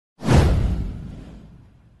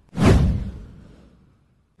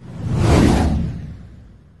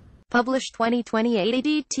Published 2020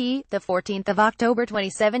 EDT, the 14th of October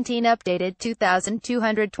 2017. Updated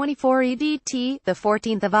 2224 EDT, the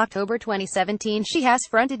 14th of October 2017. She has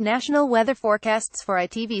fronted national weather forecasts for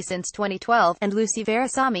ITV since 2012, and Lucy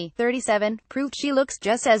Verasamy, 37, proved she looks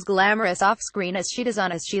just as glamorous off-screen as she does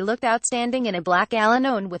on, as she looked outstanding in a black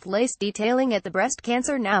Al-Anon with lace detailing at the Breast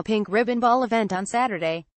Cancer Now Pink Ribbon Ball event on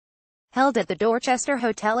Saturday. Held at the Dorchester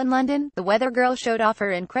Hotel in London, the weather girl showed off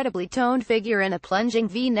her incredibly toned figure in a plunging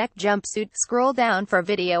V-neck jumpsuit. Scroll down for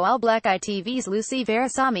video. All black. ITV's Lucy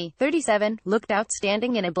Verasamy, 37, looked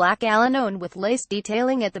outstanding in a black Al-Anon with lace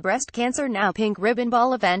detailing at the Breast Cancer Now Pink Ribbon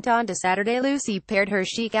Ball event on Saturday. Lucy paired her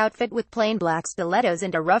chic outfit with plain black stilettos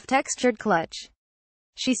and a rough textured clutch.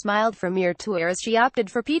 She smiled from ear to ear as she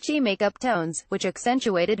opted for peachy makeup tones, which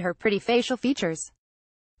accentuated her pretty facial features.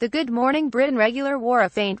 The Good Morning Britain regular wore a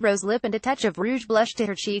faint rose lip and a touch of rouge blush to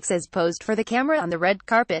her cheeks as posed for the camera on the red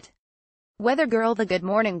carpet. Weather girl. The Good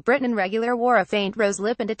Morning Britain regular wore a faint rose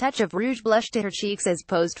lip and a touch of rouge blush to her cheeks as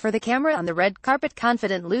posed for the camera on the red carpet.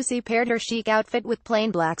 Confident Lucy paired her chic outfit with plain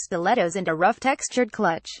black stilettos and a rough textured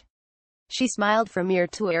clutch. She smiled from ear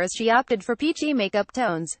to ear as she opted for peachy makeup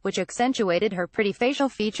tones, which accentuated her pretty facial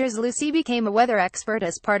features. Lucy became a weather expert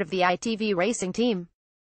as part of the ITV racing team.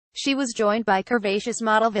 She was joined by curvaceous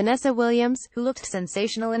model Vanessa Williams, who looked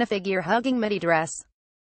sensational in a figure-hugging midi dress.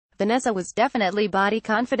 Vanessa was definitely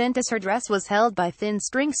body-confident as her dress was held by thin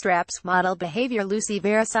string straps. Model behavior. Lucy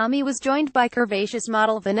Verasamy was joined by curvaceous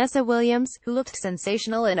model Vanessa Williams, who looked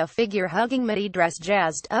sensational in a figure-hugging midi dress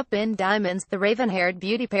jazzed up in diamonds. The raven-haired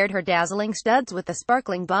beauty paired her dazzling studs with a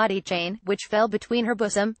sparkling body chain, which fell between her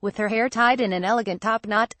bosom, with her hair tied in an elegant top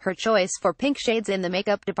knot. Her choice for pink shades in the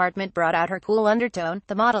makeup department brought out her cool undertone.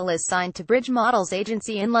 The model is signed to Bridge Models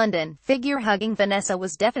Agency in London. Figure-hugging Vanessa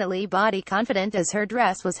was definitely body-confident as her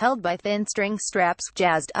dress was held by thin string straps,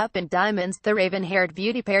 jazzed up in diamonds. The raven-haired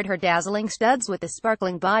beauty paired her dazzling studs with a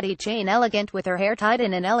sparkling body chain, elegant with her hair tied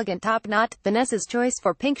in an elegant top knot. Vanessa's choice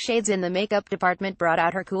for pink shades in the makeup department brought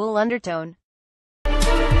out her cool undertone.